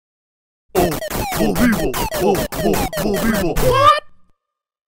people. More people. What?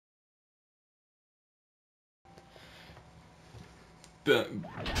 Back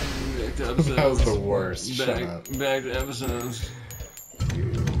to episodes. That was the worst. Shut up. Back to episodes.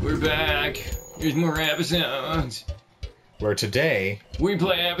 We're back. Here's more episodes. Where today we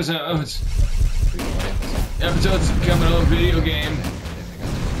play episodes. Episodes coming on video game.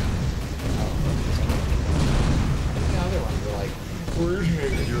 The other ones are like, Where's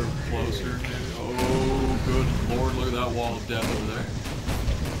me? You're closer. Oh, good lord! Look at that wall of death over there.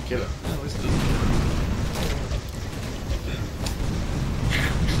 get it. At least it doesn't.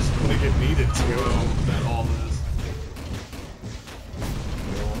 Just like it needed to. Oh, that all is.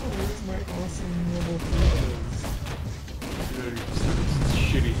 Where's my awesome level 3s? Dude, this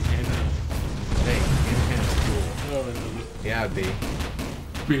shitty hand. Hey, hand's cool. Oh, I know that. Yeah, it'd be.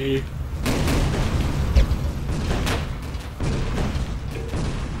 B.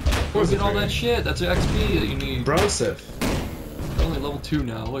 Look at all that shit. That's XP that you need. Broseph. You're only level 2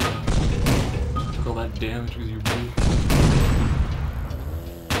 now. Look at that. Took all that damage because you're blue.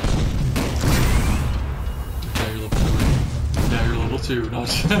 Now you're level 2. Now you're level 2.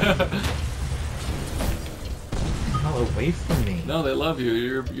 Hell, away from me. No, they love you.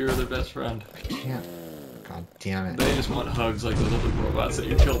 You're their best friend. I can't. God damn it. They just want hugs like those other robots that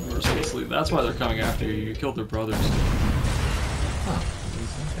you killed mercilessly. That's why they're coming after you. You killed their brothers. Huh.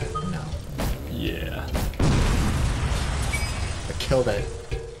 No. Yeah. I killed it.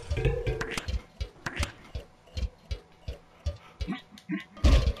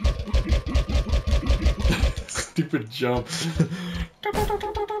 Stupid jump.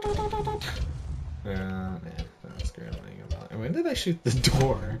 Man, that's scary. And when did I shoot the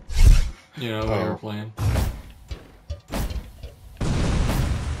door? You know, when you were playing.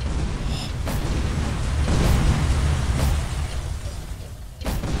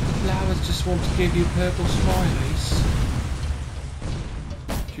 Flowers just want to give you purple smileys.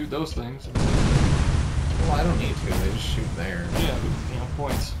 Shoot those things. Well, I don't need to. They just shoot there. Yeah, but, you know,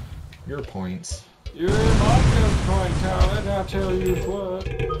 points. Your points. You're my good point, Talent. I'll tell you what.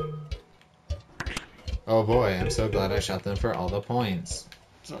 Oh boy, I'm so glad I shot them for all the points.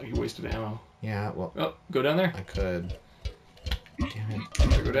 It's not like you wasted ammo. Yeah, well, Oh, go down there. I could. Damn it.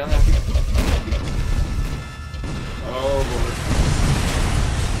 Go down there. Oh, boy.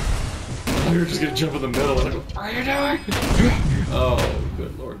 I thought you were just gonna jump in the middle. I was like, what are you doing? Oh,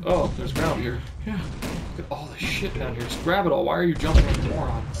 good lord. Oh, there's ground here. Yeah. Look at all the shit down here. Just grab it all. Why are you jumping like a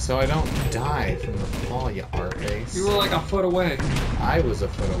moron? So I don't die from the fall, you art-face. You were like a foot away. I was a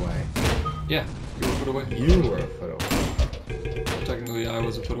foot away. Yeah, you were a foot away. You were a foot away. Technically, I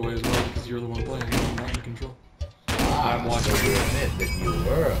was a foot away as well because you're the one playing. I'm not in control. Ah, I'm watching so you you. admit that you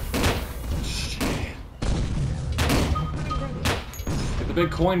were a foot away. Get the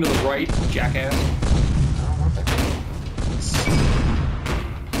big coin to the right, jackass. I don't want that.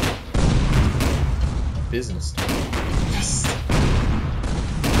 Business.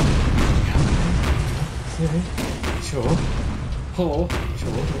 Sure. Oh,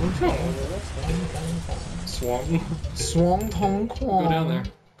 Sure. swung. Swang Tong Kwong. Go down there.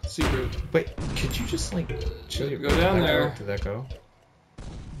 Secret. Wait, could you just like show your Go down did that there. go? Did that go?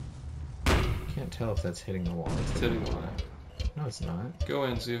 Can't tell if that's hitting the wall. It's hitting the wall. No, it's not. Go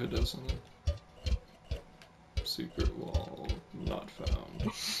in, see if it does something. Secret wall not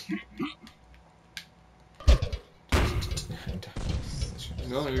found.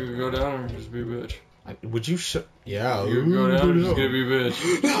 No, you can go down or just be a bitch. Would you Yeah. You can go down or just gonna be a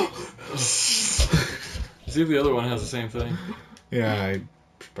bitch. See if the other one has the same thing. Yeah, I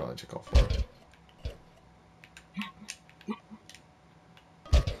should probably check all 4.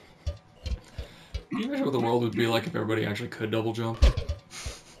 Can you imagine what the world would be like if everybody actually could double jump?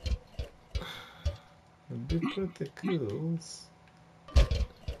 The cools.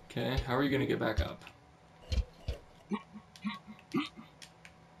 Okay, how are you gonna get back up?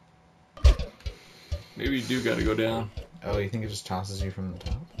 Maybe you do gotta go down. Oh, you think it just tosses you from the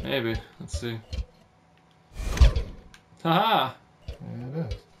top? Maybe. Let's see. Haha! Yeah,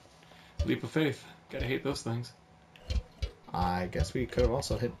 it is. Leap of faith. Gotta hate those things. I guess we could have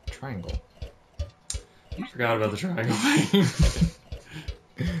also hit triangle. Forgot about the triangle thing.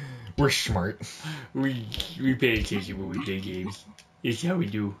 We're smart. we pay attention when we play games. It's how we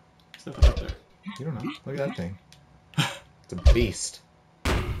do. There's nothing up there. You don't know. Look at that thing. It's a beast.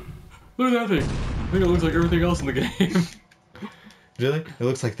 Look at that thing. I think it looks like everything else in the game. Really? It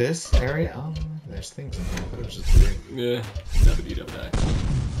looks like this area? Oh, there's things in here. I thought it was just weird. Yeah. Never need up that.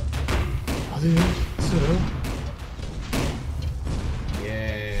 Oh, dude. So.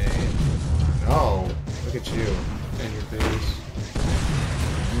 Yay. Oh, look at you. And your face.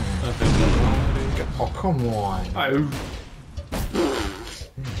 I think that's all. Oh, come on.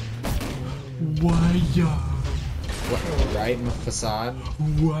 Why, What, right in the facade?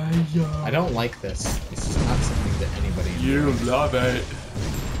 why, I don't like this. This is not something that anybody enjoys. love it.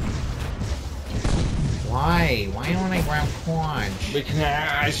 Why? Why don't I grab Quanch?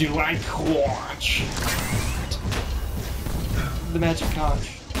 Because you like conch. The magic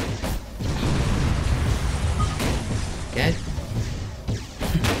conch. Get?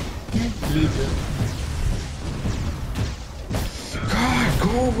 God,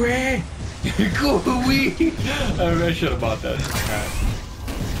 go away! Go away! I should have bought that.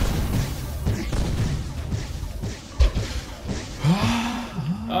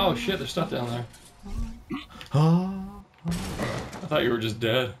 Oh shit, there's stuff down there. I thought you were just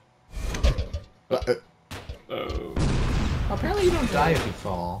dead. Oh. Apparently you don't die if you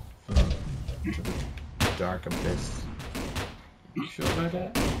fall from to the dark abyss. You sure about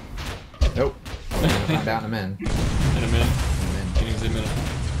that? Nope. We're gonna find out in a minute. In a minute. Can you say minute?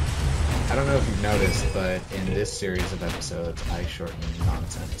 I don't know if you've noticed, but in this series of episodes, I shorten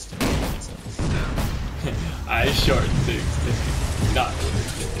nonsense to nonsense. I shorten things to not.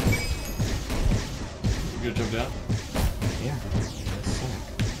 You gonna jump down? Yeah.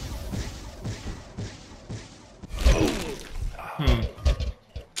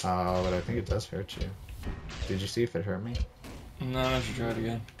 But I think it does hurt you. Did you see if it hurt me? No, I should try it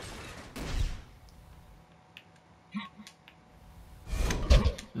again.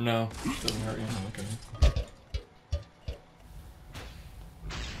 No, it doesn't hurt you. Oh, okay.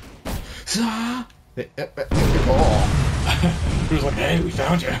 Oh. He was like, hey, we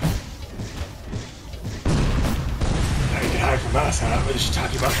found you. Now you can hide from us, huh? We're just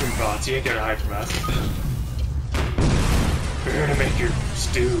talking mushroom thoughts. You ain't gonna hide from us. We're here to make your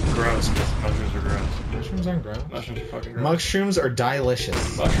stew gross, because mushrooms are gross. Mushrooms aren't gross. Mushrooms are fucking gross. Mushrooms are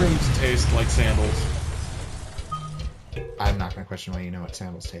delicious. Mushrooms taste like sandals. I'm not gonna question why you know what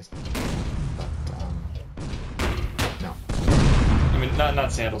sandals taste like. But, no. I mean,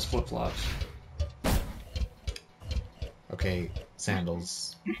 not sandals, flip-flops. Okay,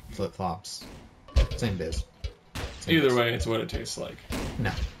 sandals, flip-flops. Same biz. Either way, it's what it tastes like.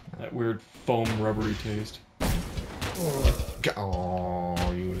 No. That weird foam rubbery taste.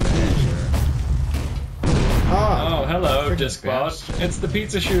 Oh, you leisure. Oh, hello, freaking Discbot. bastard. It's the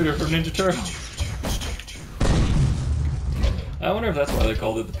pizza shooter from Ninja Turtles. I wonder if that's why they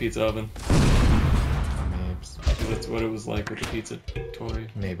called it the pizza oven. Mabes. Because that's what it was like with the pizza toy.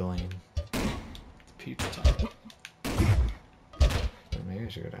 Maybelline. The pizza time. Maybe I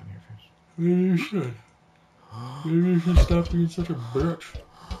should go down here first. Maybe you should. Maybe you should stop being such a bitch.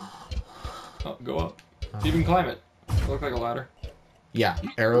 Oh, go up. You can climb it. Look like a ladder. Yeah,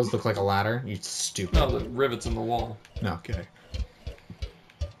 arrows look like a ladder. You stupid. No, the rivets in the wall. No, okay.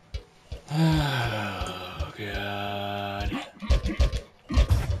 Oh, God.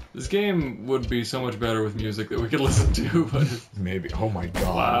 This game would be so much better with music that we could listen to, but... Maybe. Oh my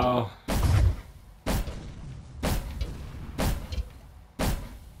god. Wow.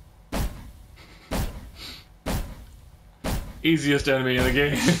 Easiest enemy in the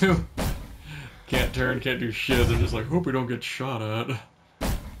game. Can't turn, can't do shit. They're just like, hope we don't get shot at.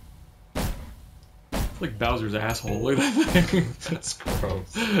 It's like Bowser's asshole. Look at that thing. That's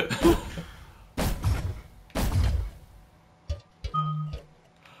gross.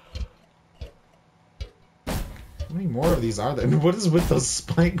 How many more of these are there? What is with those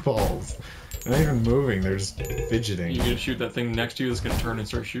spike balls? They're not even moving, they're just fidgeting. You gonna shoot that thing next to you that's gonna turn and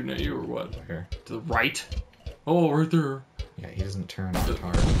start shooting at you, or what? Here. To the right? Oh, right there. Yeah, he doesn't turn on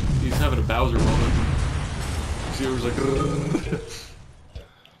hard. He's having a Bowser moment. See, it was like, ugh.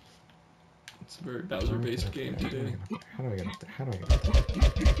 It's a very Bowser-based game today. How do I get up there? How do I get up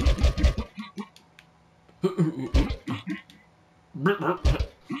there?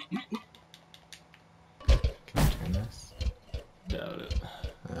 Can I turn this? Doubt it.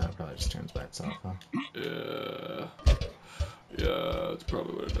 It probably just turns by itself, huh? Yeah. Yeah, it's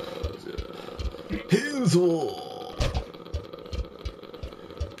probably what it does, yeah. Here's all.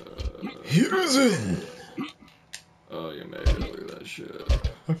 Here's it. Oh, you made it. Look at that shit.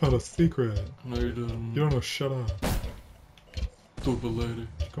 I found a secret. No, you didn't. You don't know, shut up. Stupid lady.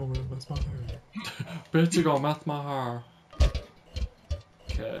 Go over and mess my hair. Bitch, you gonna mess my hair.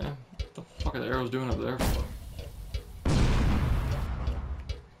 Okay. What the fuck are the arrows doing up there for?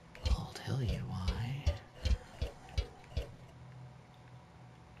 I'll tell you why.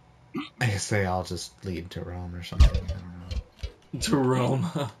 I guess they all just lead to Rome or something. I don't know. To Rome.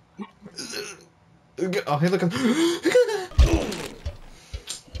 Oh, hey, look.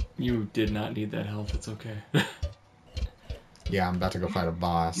 You did not need that health. It's okay. Yeah, I'm about to go fight a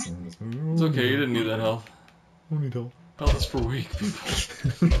boss. It's okay, you didn't need that health. I don't need help. Health is for weak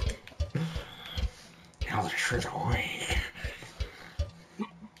people. Health is for the weak.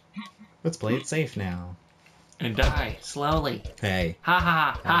 Let's play it safe now. And die slowly. Hey. Ha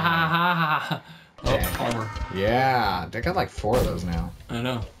ha ha ha ha ha ha. Oh, Yeah. armor. Yeah, they got like 4 of those now. I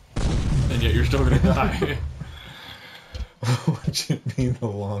know. And yet you're still gonna die. Watch it be the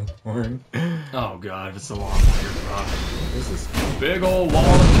Longhorn. Oh god, if it's the long one, you're fucked. What is this? Big old wall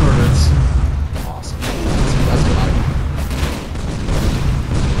of turrets. Awesome. That's what I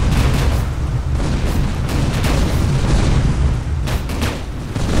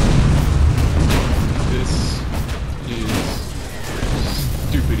This is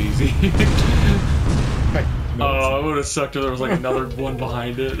stupid easy. Hey, no, Oh, it would have sucked if there was like another one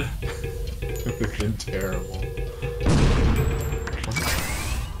behind it. it would have been terrible.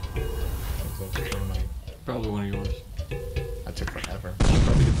 Probably one of yours. That took forever.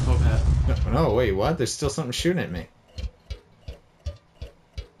 Probably get the Pope hat. No, wait, what? There's still something shooting at me.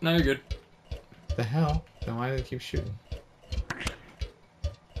 No, you're good. The hell? Then why do they keep shooting?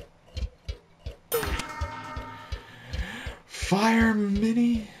 Fire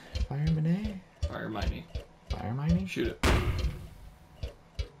mini? Fire mini? Fire mighty. Fire mining? Shoot it.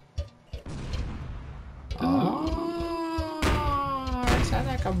 Oh, it's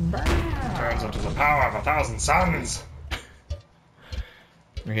like a bird. Turns into the power of 1,000 suns.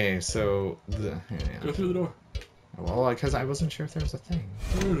 Okay, so Go yeah. through the door. Well, because I wasn't sure if there was a thing.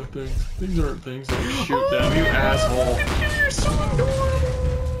 There are no things. Things aren't things. Don't shoot them, you asshole. You're so adorable.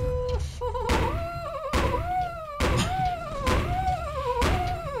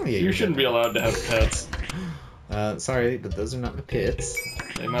 Yeah, You shouldn't be allowed to have pets. Sorry, but those are not the pits.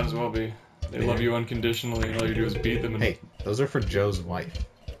 They might as well be. They love you unconditionally, and all you do is beat them. And Hey, those are for Joe's wife.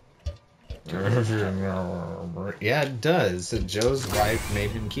 Yeah, it does. Joe's wife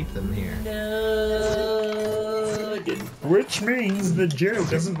made him keep them here. no, I didn't. Which means that Joe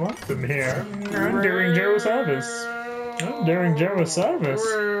doesn't want them here. I'm doing Joe a service. I'm doing Joe a service.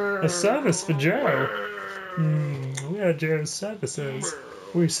 A service for Joe. We are Joe's services.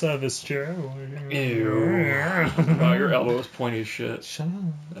 We service Joe. Ew. Wow, your elbow was pointy as shit. Shut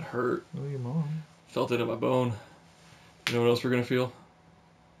up. That hurt. Look at your mom. Felt it in my bone. You know what else we're gonna feel?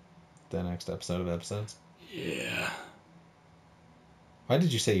 The next episode of episodes. Yeah. Why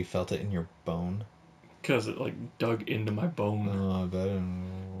did you say you felt it in your bone? Because it, like, dug into my bone. Oh, I bet.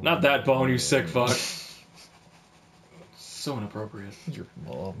 Not that bone, you sick fuck. So inappropriate. Your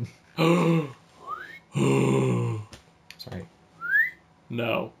mom. Sorry.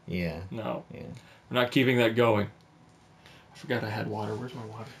 No. Yeah. No. Yeah. We're not keeping that going. I forgot I had water. Where's my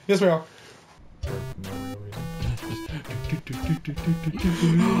water? Yes, we are.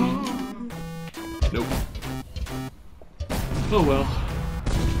 Nope. Oh well.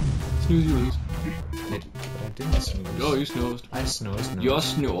 Snooze, you lose. But I didn't snooze. Oh, you snoozed. I snoozed. No. You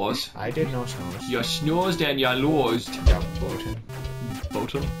snoozed. I did not snooze. You snoozed and you lost. Yeah, Bolton.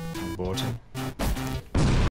 Bottom? Bolton.